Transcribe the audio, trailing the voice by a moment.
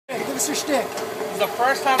What's your shtick? This is the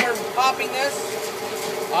first time we're popping this.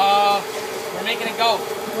 We're making it go.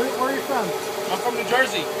 Where are you from? I'm from New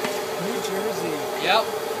Jersey. New Jersey. Yep.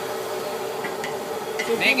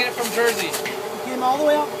 So Making it from Jersey. You came all the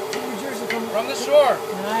way out from New Jersey. From the shore.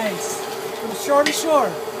 Nice. From shore to shore.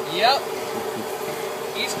 Yep.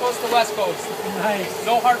 East Coast to West Coast. Nice.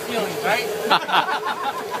 No hard feelings, right?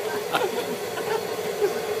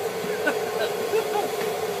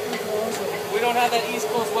 We don't have that East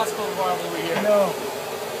Coast, West Coast rivalry here. No.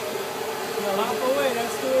 Hop away,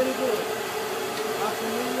 that's the way to do it. I'm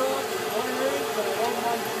from New York, born and raised, but I don't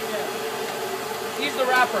mind to forget. He's the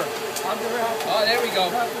rapper. I'm the rapper. Oh, there we go.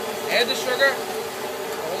 Add the sugar.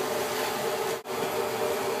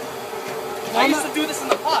 I used to do this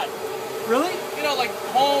in the pot. Really? You know, like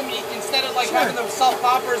home, instead of like Sure. having the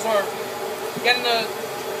self-poppers or getting the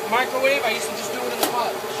microwave, I used to just do it in the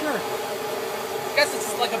pot. Sure. I guess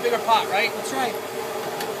it's like a bigger pot, right? That's right.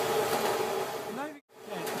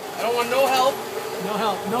 I don't want no help. No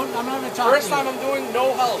help. No, I'm not going to talk First to you. time I'm doing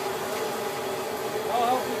no help.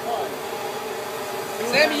 I'll help you fine.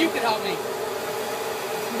 Sammy, you can help me.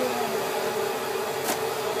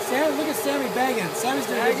 Sammy, look at Sammy bagging. Sammy's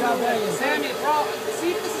doing a good job bagging. Sammy, bro,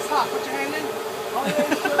 see if this is hot. Put your hand in. Oh,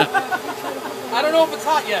 yeah, you should. I don't know if it's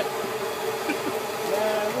hot yet. Yeah,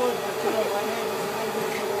 I would, but you know, my hand is not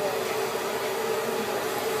good.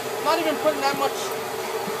 I'm not even putting that much,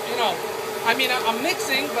 you know. I mean, I'm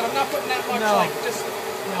mixing, but I'm not putting that much, No. like, just...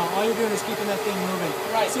 No, all you're doing is keeping that thing moving.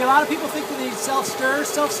 Right. See, a lot of people think that these self-stirs.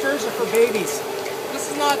 Self-stirs are for babies. This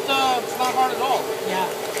is not, it's not hard at all. Yeah.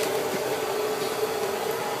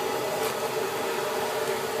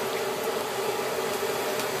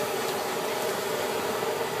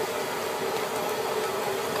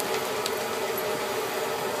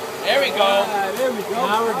 There we go. There we go.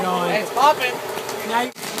 Now we're going. Hey, it's popping. Now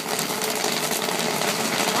you...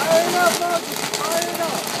 Fire it up, folks.